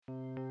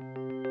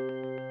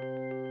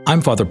I'm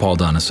Father Paul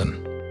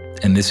Donison,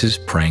 and this is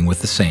Praying with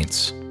the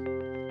Saints.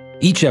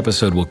 Each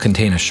episode will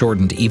contain a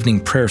shortened evening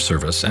prayer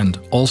service and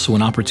also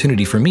an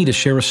opportunity for me to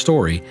share a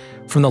story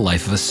from the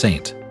life of a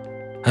saint,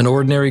 an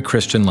ordinary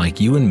Christian like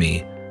you and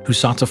me who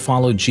sought to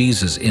follow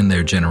Jesus in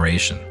their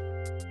generation.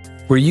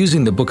 We're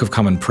using the Book of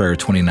Common Prayer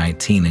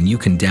 2019, and you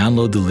can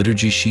download the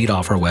liturgy sheet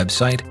off our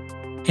website.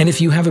 And if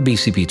you have a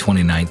BCP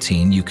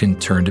 2019, you can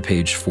turn to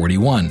page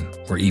 41,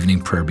 where evening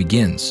prayer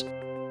begins.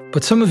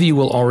 But some of you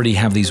will already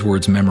have these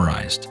words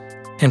memorized.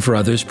 And for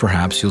others,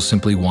 perhaps you'll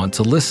simply want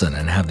to listen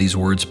and have these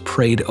words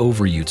prayed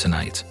over you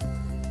tonight.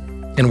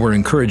 And we're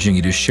encouraging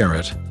you to share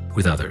it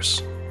with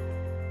others.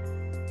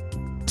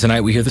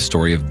 Tonight we hear the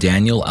story of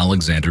Daniel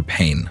Alexander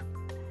Payne.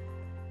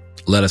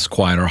 Let us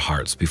quiet our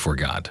hearts before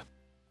God.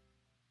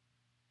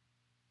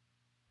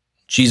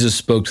 Jesus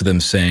spoke to them,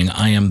 saying,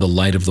 I am the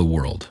light of the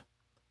world.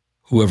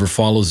 Whoever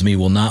follows me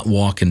will not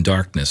walk in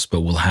darkness,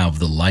 but will have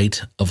the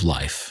light of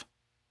life.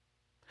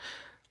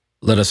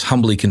 Let us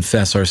humbly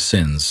confess our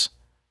sins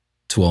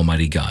to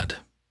Almighty God.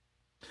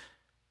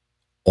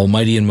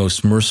 Almighty and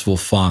most merciful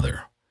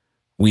Father,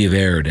 we have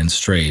erred and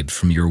strayed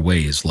from your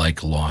ways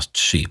like lost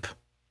sheep.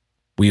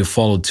 We have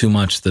followed too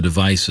much the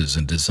devices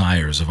and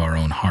desires of our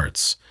own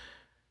hearts.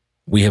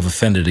 We have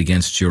offended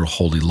against your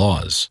holy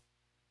laws.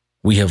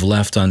 We have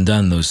left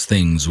undone those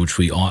things which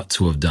we ought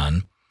to have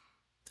done,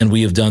 and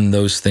we have done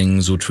those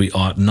things which we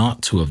ought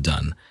not to have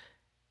done,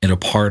 and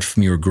apart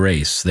from your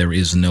grace there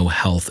is no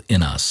health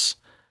in us.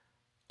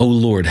 O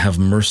Lord, have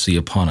mercy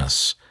upon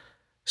us.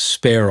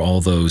 Spare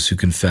all those who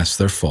confess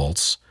their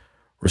faults.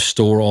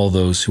 Restore all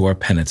those who are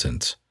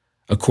penitent,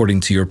 according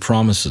to your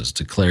promises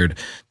declared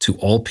to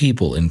all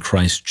people in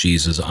Christ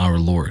Jesus our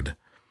Lord.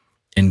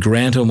 And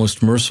grant, O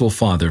most merciful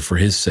Father, for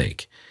his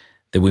sake,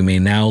 that we may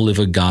now live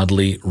a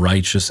godly,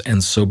 righteous,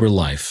 and sober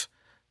life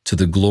to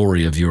the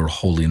glory of your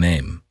holy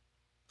name.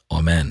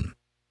 Amen.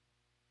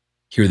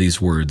 Hear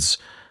these words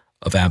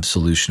of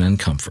absolution and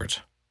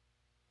comfort.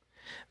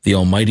 The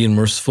Almighty and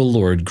merciful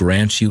Lord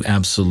grant you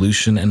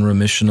absolution and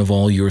remission of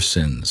all your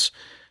sins,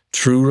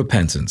 true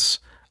repentance,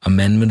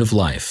 amendment of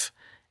life,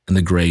 and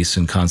the grace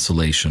and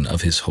consolation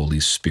of his Holy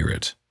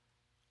Spirit.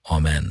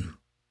 Amen.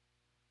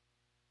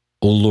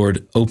 O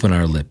Lord, open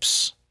our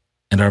lips,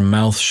 and our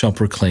mouth shall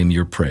proclaim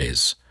your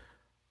praise.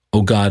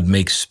 O God,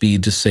 make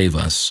speed to save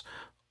us.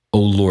 O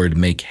Lord,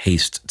 make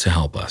haste to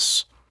help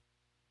us.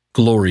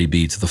 Glory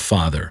be to the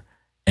Father,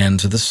 and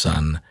to the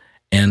Son,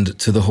 and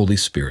to the Holy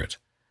Spirit,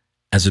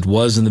 as it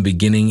was in the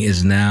beginning,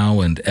 is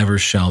now, and ever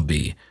shall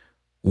be,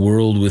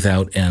 world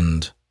without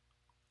end.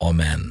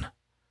 Amen.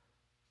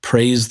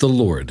 Praise the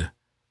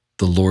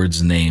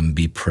Lord's name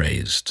be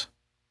praised.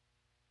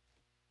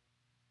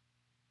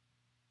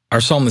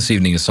 Our psalm this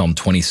evening is Psalm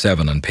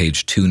 27 on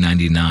page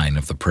 299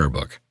 of the prayer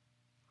book.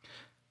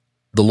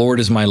 The Lord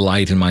is my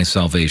light and my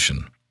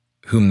salvation.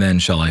 Whom then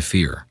shall I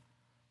fear?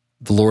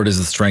 The Lord is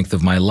the strength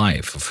of my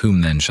life. Of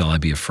whom then shall I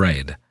be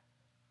afraid?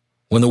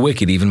 When the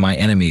wicked, even my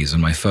enemies and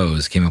my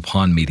foes, came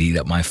upon me to eat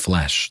up my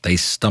flesh, they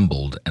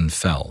stumbled and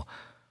fell.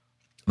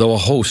 Though a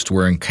host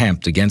were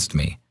encamped against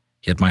me,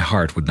 yet my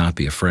heart would not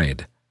be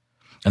afraid.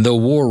 And though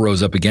war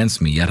rose up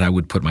against me, yet I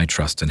would put my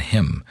trust in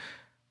him.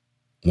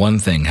 One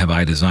thing have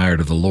I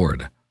desired of the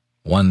Lord,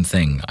 one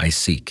thing I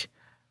seek,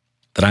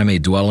 that I may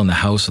dwell in the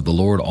house of the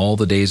Lord all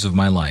the days of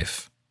my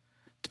life,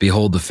 to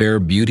behold the fair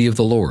beauty of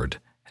the Lord,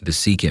 and to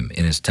seek him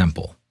in his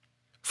temple.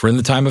 For in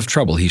the time of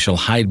trouble he shall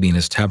hide me in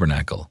his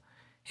tabernacle.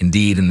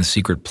 Indeed, in the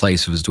secret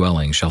place of his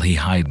dwelling shall he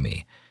hide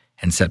me,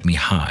 and set me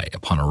high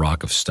upon a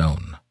rock of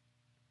stone.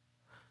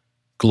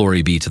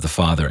 Glory be to the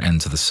Father, and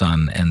to the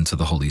Son, and to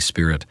the Holy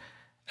Spirit,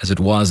 as it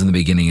was in the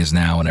beginning, is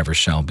now, and ever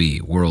shall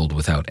be, world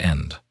without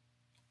end.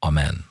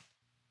 Amen.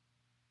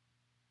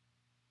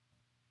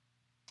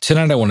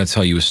 Tonight I want to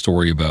tell you a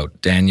story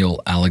about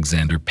Daniel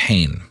Alexander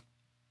Payne.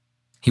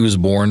 He was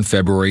born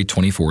February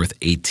 24th,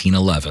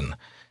 1811,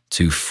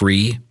 to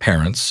free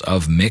parents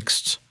of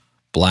mixed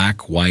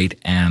Black, white,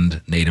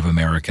 and Native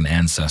American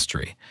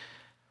ancestry.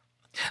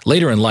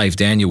 Later in life,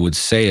 Daniel would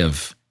say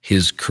of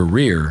his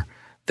career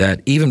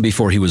that even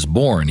before he was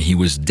born, he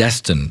was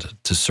destined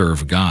to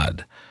serve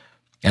God.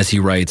 As he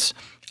writes,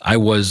 I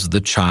was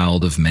the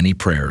child of many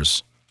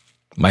prayers.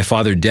 My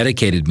father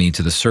dedicated me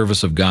to the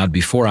service of God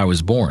before I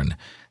was born,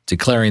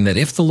 declaring that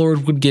if the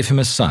Lord would give him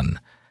a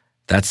son,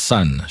 that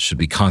son should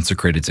be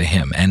consecrated to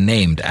him and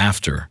named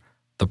after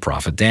the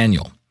prophet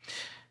Daniel.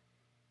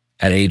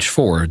 At age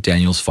 4,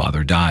 Daniel's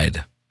father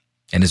died,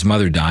 and his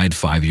mother died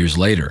 5 years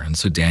later, and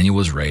so Daniel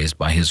was raised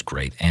by his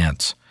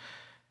great-aunt.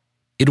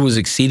 It was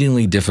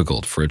exceedingly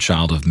difficult for a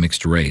child of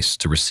mixed race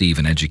to receive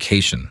an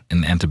education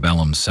in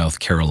antebellum South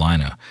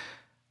Carolina,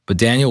 but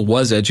Daniel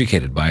was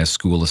educated by a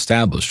school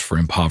established for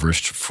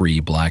impoverished free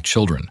Black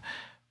children.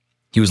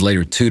 He was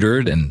later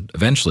tutored and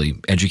eventually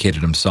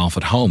educated himself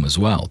at home as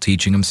well,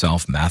 teaching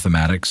himself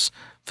mathematics,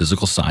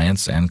 physical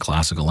science, and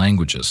classical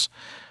languages.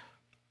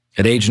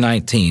 At age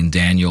 19,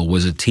 Daniel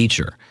was a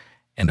teacher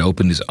and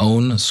opened his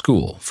own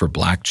school for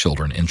Black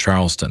children in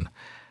Charleston.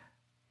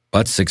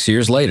 But 6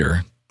 years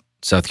later,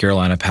 South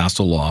Carolina passed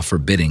a law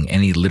forbidding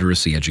any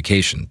literacy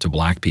education to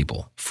black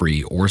people,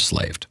 free or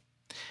slaved.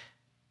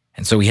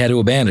 And so he had to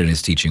abandon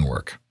his teaching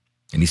work,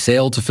 and he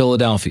sailed to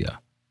Philadelphia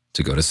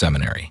to go to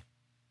seminary.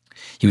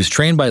 He was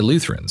trained by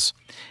Lutherans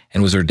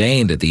and was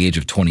ordained at the age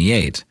of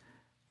 28,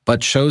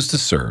 but chose to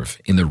serve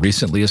in the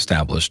recently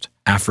established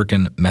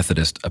African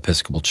Methodist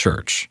Episcopal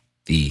Church,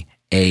 the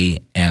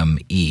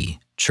AME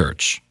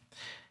Church.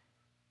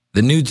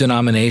 The new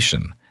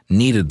denomination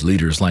needed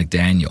leaders like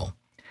Daniel,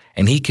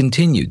 and he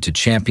continued to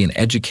champion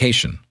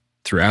education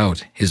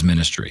throughout his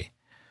ministry.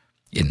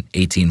 In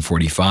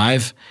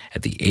 1845,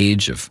 at the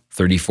age of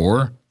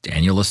 34,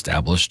 Daniel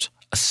established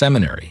a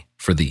seminary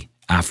for the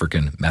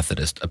African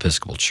Methodist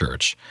Episcopal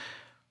Church.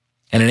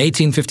 And in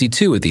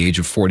 1852, at the age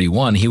of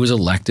 41, he was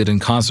elected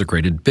and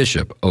consecrated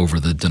bishop over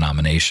the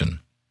denomination.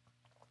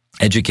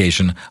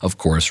 Education, of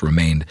course,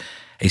 remained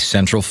a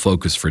central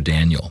focus for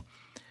Daniel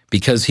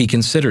because he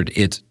considered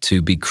it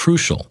to be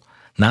crucial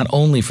not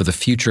only for the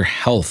future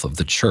health of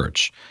the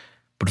church,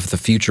 but for the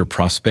future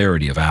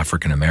prosperity of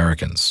African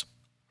Americans.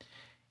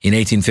 In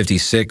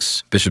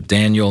 1856, Bishop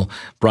Daniel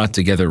brought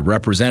together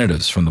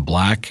representatives from the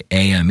Black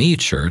AME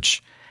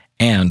Church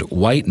and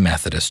White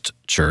Methodist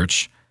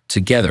Church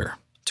together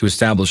to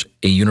establish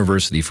a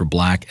university for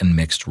black and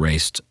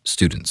mixed-race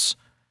students.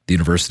 The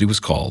university was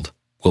called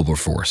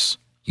Wilberforce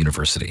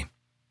University.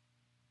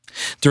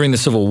 During the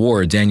Civil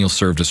War, Daniel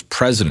served as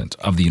president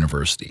of the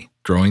university,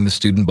 growing the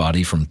student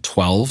body from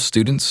 12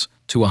 students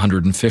to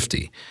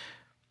 150,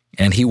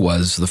 and he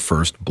was the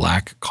first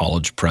black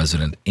college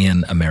president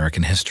in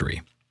American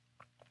history.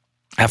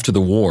 After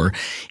the war,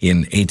 in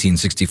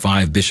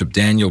 1865, Bishop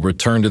Daniel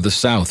returned to the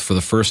South for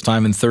the first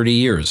time in 30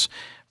 years,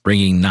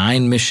 bringing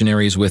 9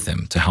 missionaries with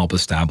him to help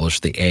establish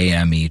the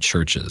AME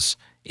churches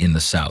in the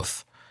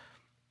South.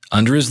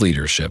 Under his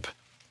leadership,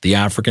 the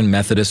African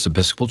Methodist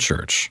Episcopal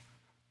Church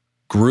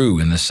grew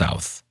in the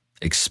South,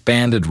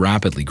 expanded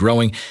rapidly,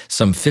 growing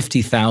some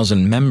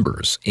 50,000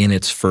 members in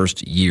its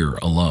first year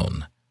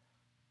alone.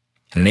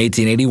 And in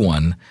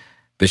 1881,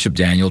 Bishop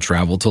Daniel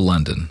traveled to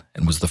London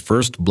and was the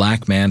first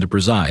black man to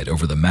preside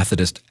over the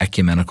Methodist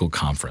Ecumenical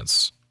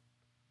Conference.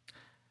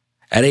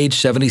 At age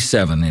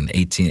 77 in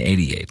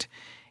 1888,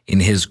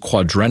 in his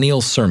quadrennial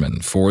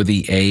sermon for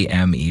the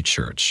AME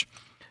Church,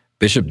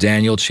 Bishop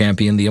Daniel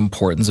championed the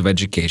importance of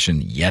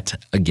education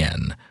yet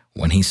again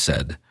when he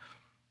said,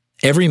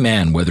 "Every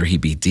man, whether he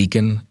be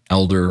deacon,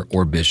 elder,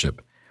 or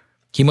bishop,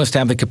 he must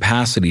have the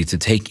capacity to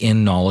take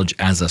in knowledge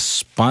as a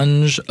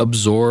sponge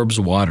absorbs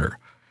water.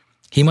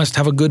 He must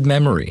have a good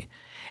memory,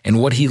 and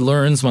what he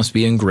learns must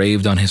be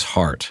engraved on his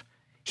heart.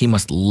 He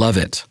must love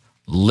it,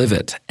 live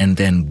it, and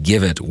then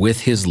give it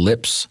with his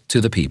lips to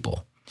the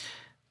people.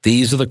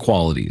 These are the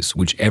qualities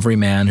which every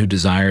man who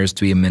desires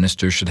to be a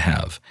minister should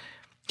have.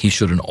 He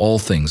should in all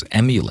things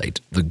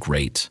emulate the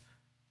great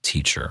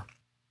teacher."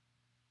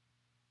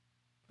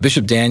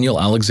 Bishop Daniel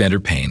Alexander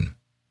Payne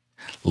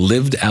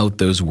lived out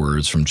those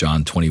words from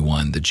John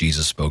 21 that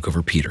Jesus spoke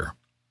over Peter,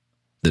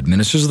 that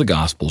ministers of the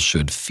gospel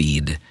should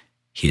feed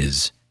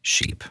his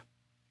sheep.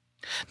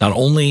 Not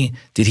only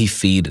did he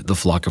feed the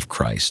flock of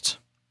Christ,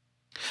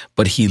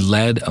 but he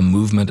led a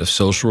movement of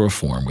social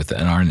reform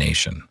within our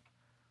nation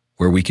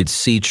where we could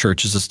see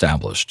churches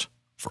established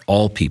for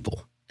all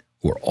people,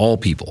 where all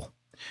people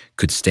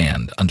could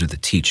stand under the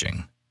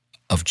teaching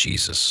of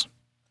Jesus.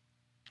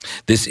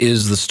 This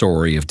is the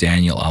story of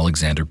Daniel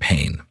Alexander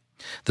Payne,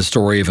 the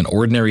story of an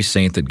ordinary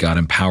saint that God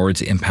empowered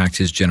to impact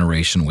his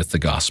generation with the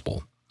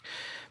gospel.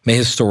 May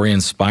his story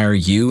inspire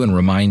you and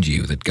remind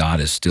you that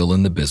God is still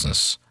in the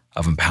business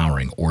of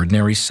empowering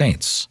ordinary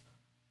saints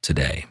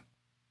today.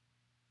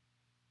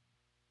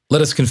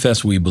 Let us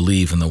confess we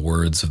believe in the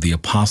words of the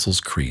Apostles'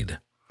 Creed.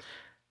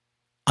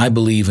 I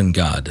believe in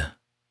God,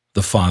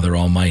 the Father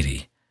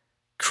Almighty,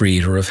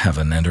 creator of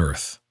heaven and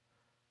earth.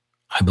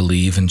 I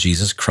believe in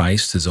Jesus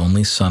Christ, his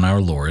only Son,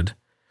 our Lord.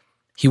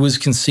 He was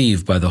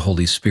conceived by the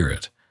Holy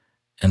Spirit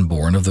and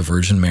born of the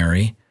Virgin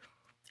Mary.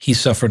 He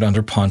suffered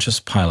under Pontius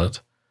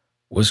Pilate,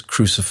 was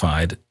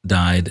crucified,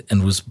 died,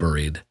 and was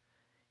buried.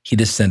 He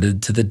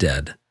descended to the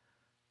dead.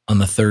 On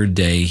the third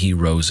day he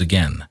rose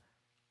again.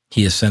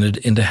 He ascended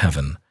into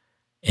heaven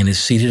and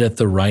is seated at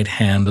the right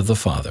hand of the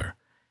Father.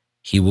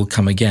 He will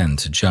come again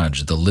to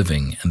judge the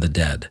living and the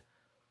dead.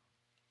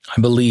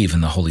 I believe in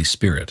the Holy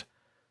Spirit,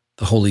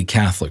 the Holy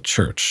Catholic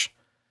Church,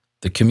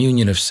 the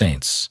communion of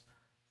saints,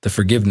 the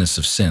forgiveness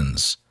of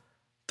sins,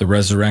 the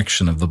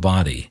resurrection of the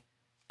body,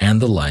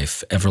 and the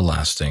life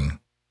everlasting.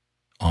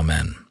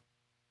 Amen.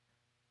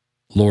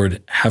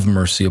 Lord, have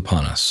mercy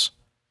upon us.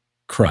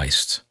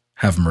 Christ,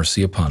 have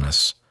mercy upon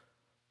us.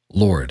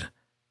 Lord,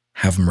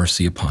 have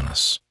mercy upon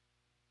us.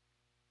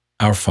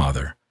 Our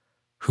Father,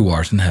 who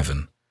art in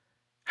heaven,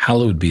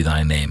 hallowed be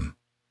thy name.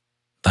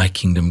 Thy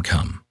kingdom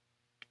come.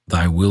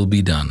 Thy will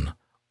be done,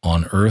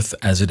 on earth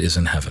as it is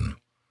in heaven.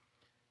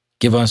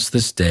 Give us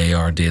this day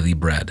our daily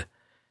bread,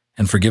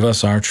 and forgive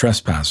us our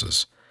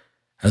trespasses,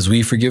 as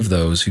we forgive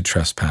those who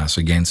trespass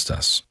against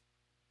us.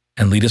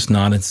 And lead us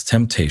not into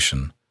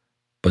temptation,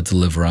 but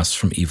deliver us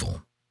from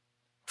evil.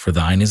 For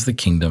thine is the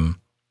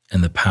kingdom,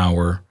 and the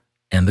power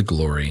and the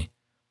glory,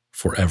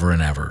 forever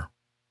and ever.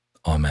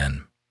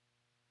 Amen.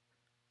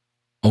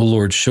 O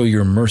Lord, show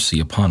your mercy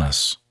upon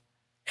us,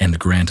 and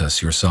grant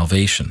us your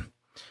salvation.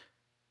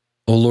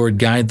 O Lord,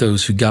 guide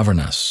those who govern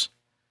us,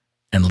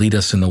 and lead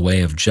us in the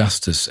way of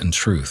justice and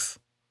truth.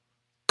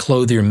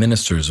 Clothe your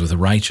ministers with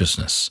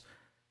righteousness,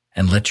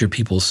 and let your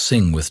people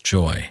sing with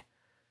joy.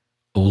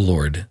 O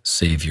Lord,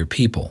 save your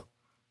people,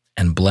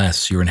 and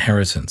bless your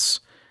inheritance.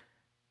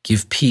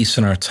 Give peace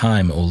in our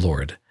time, O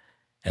Lord,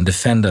 and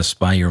defend us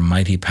by your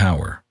mighty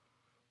power.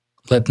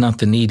 Let not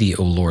the needy,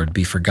 O Lord,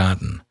 be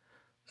forgotten,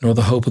 nor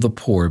the hope of the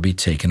poor be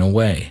taken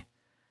away.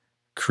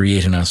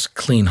 Create in us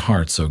clean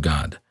hearts, O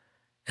God,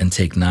 and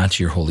take not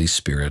your Holy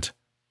Spirit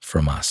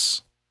from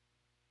us.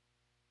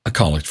 A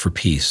Collect for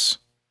Peace.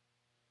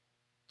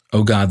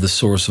 O God, the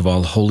source of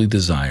all holy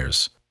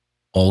desires,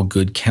 all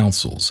good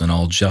counsels, and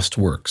all just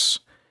works,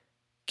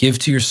 give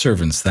to your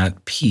servants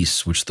that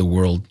peace which the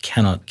world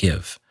cannot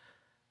give,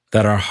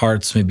 that our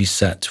hearts may be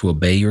set to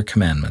obey your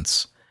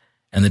commandments,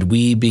 and that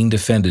we, being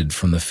defended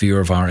from the fear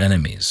of our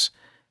enemies,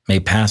 may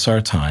pass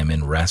our time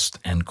in rest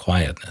and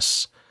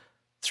quietness,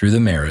 through the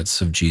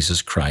merits of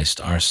Jesus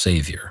Christ our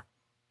Savior.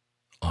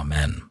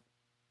 Amen.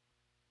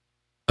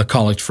 A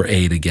Collect for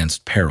Aid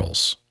Against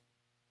Perils.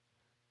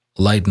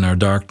 Lighten our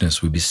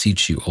darkness, we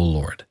beseech you, O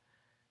Lord,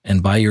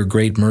 and by your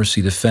great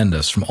mercy defend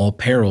us from all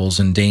perils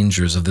and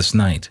dangers of this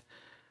night,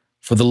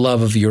 for the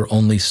love of your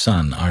only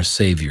Son, our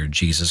Savior,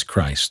 Jesus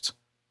Christ.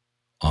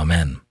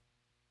 Amen.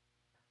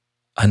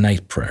 A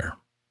Night Prayer.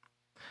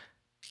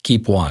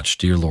 Keep watch,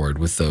 dear Lord,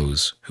 with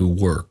those who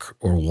work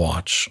or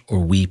watch or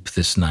weep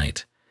this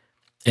night,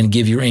 and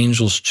give your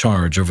angels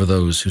charge over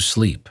those who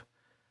sleep.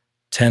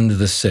 Tend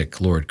the sick,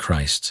 Lord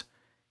Christ.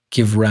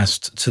 Give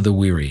rest to the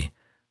weary.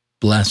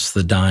 Bless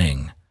the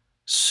dying.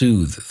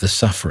 Soothe the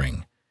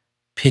suffering.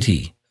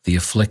 Pity the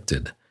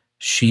afflicted.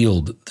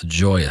 Shield the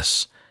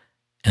joyous.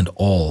 And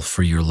all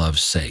for your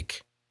love's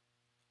sake.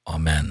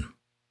 Amen.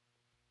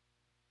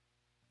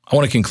 I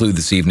want to conclude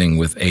this evening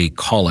with a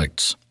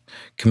collect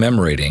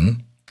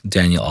commemorating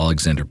Daniel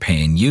Alexander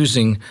Payne,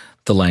 using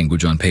the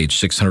language on page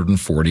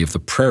 640 of the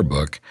prayer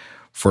book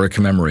for a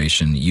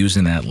commemoration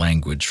using that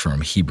language from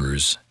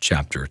Hebrews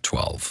chapter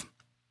 12.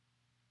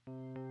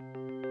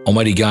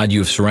 Almighty God, you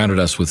have surrounded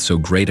us with so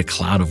great a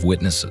cloud of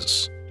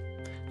witnesses.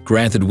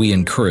 Grant that we,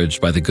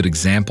 encouraged by the good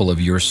example of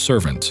your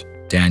servant,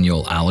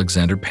 Daniel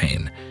Alexander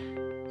Payne,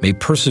 may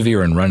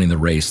persevere in running the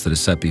race that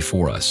is set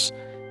before us,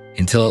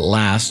 until at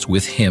last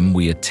with him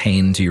we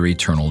attain to your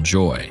eternal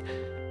joy,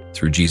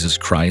 through Jesus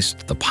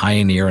Christ, the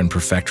pioneer and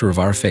perfecter of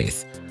our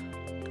faith,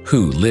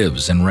 who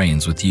lives and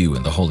reigns with you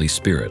in the Holy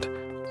Spirit,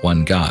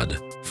 one God,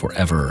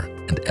 forever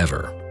and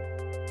ever.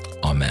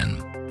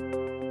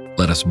 Amen.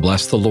 Let us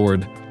bless the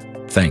Lord.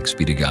 Thanks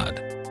be to God.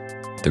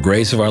 The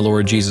grace of our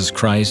Lord Jesus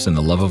Christ and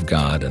the love of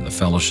God and the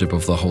fellowship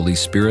of the Holy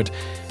Spirit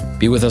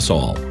be with us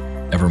all,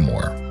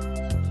 evermore.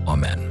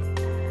 Amen.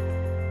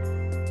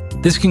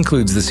 This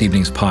concludes this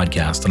evening's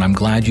podcast, and I'm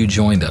glad you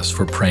joined us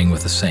for Praying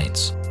with the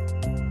Saints.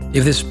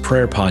 If this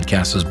prayer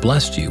podcast has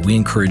blessed you, we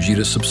encourage you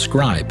to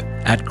subscribe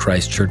at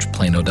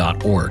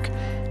christchurchplano.org,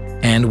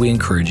 and we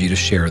encourage you to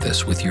share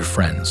this with your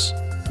friends.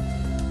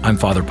 I'm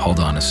Father Paul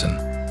Donison,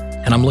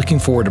 and I'm looking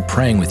forward to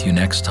praying with you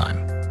next time.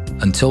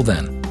 Until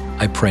then,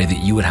 I pray that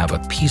you would have a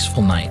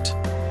peaceful night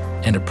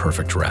and a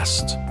perfect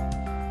rest.